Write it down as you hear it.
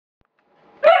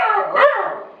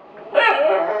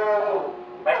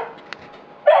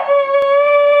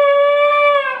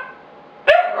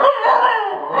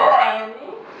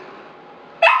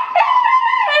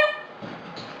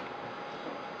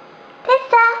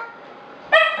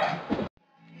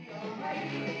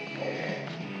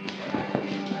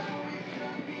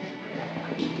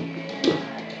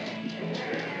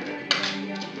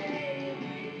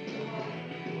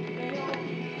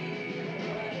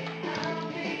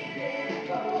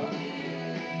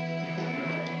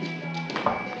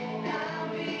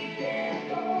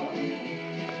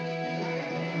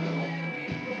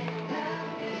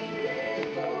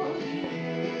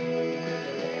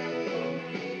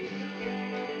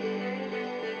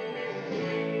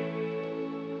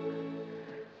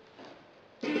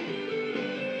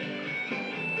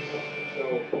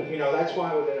know, that's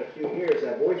why within a few years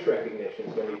that voice recognition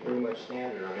is going to be pretty much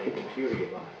standard on any computer you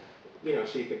buy. You know,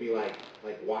 so you could be like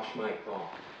wash my car,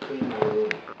 clean my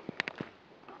room.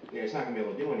 You know, it's not going to be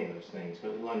able to do any of those things,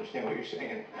 but we'll understand what you're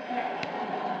saying.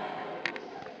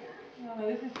 Oh,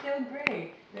 this is so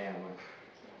great. Yeah, well.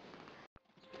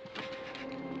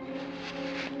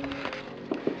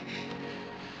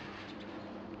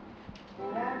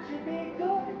 Won't you be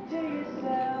good to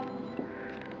yourself?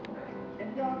 And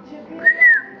don't you be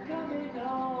coming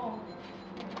home?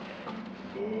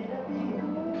 It'll be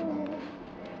cool.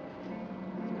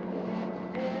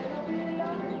 It'll be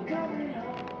like coming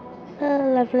home. Oh,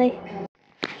 lovely.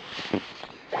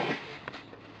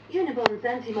 Unibon's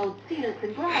anti-mold sealants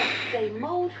and glass stay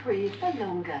mold-free for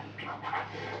longer.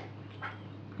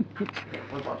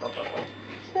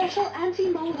 Special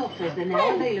anti-mold offers are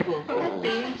now available at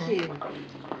B&Q.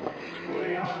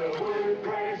 We are the wood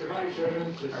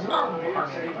preservation society.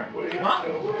 We are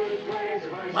the wood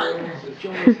preservation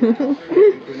society.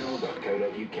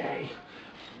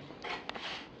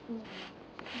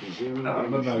 Zero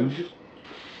emissions.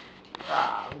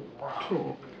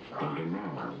 Talk under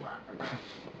now.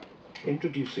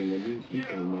 Introducing the new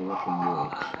eco-mower from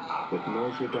Works with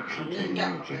noise reduction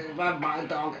technology.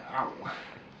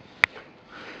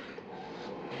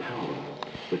 Power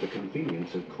with the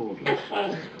convenience of cordless.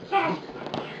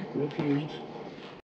 Refuse